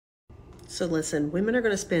So listen, women are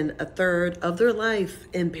going to spend a third of their life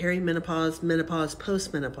in perimenopause, menopause,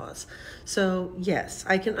 postmenopause. So yes,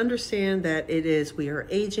 I can understand that we are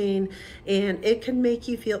aging and it can make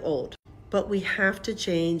you feel old. But we have to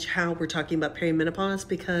change how we're talking about perimenopause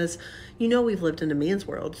because we've lived in a man's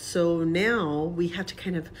world. So now we have to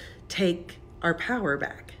kind of take our power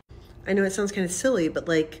back. I know it sounds kind of silly, but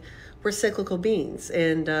we're cyclical beings,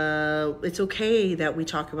 and it's okay that we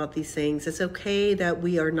talk about these things. It's okay that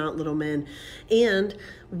we are not little men. And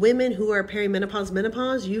women who are perimenopause,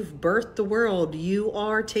 menopause, you've birthed the world. You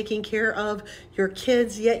are taking care of your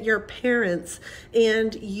kids, yet your parents,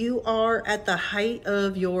 and you are at the height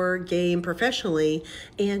of your game professionally,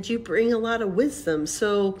 and you bring a lot of wisdom.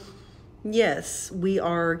 So yes, we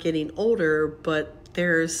are getting older, but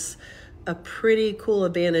there's a pretty cool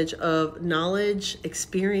advantage of knowledge,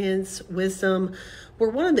 experience, wisdom.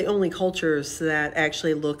 We're one of the only cultures that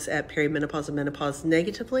actually looks at perimenopause and menopause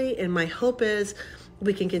negatively, and my hope is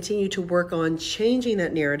we can continue to work on changing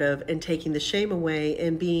that narrative and taking the shame away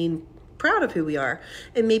and being proud of who we are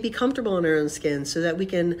and maybe comfortable in our own skin so that we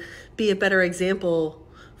can be a better example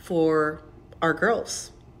for our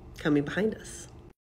girls coming behind us.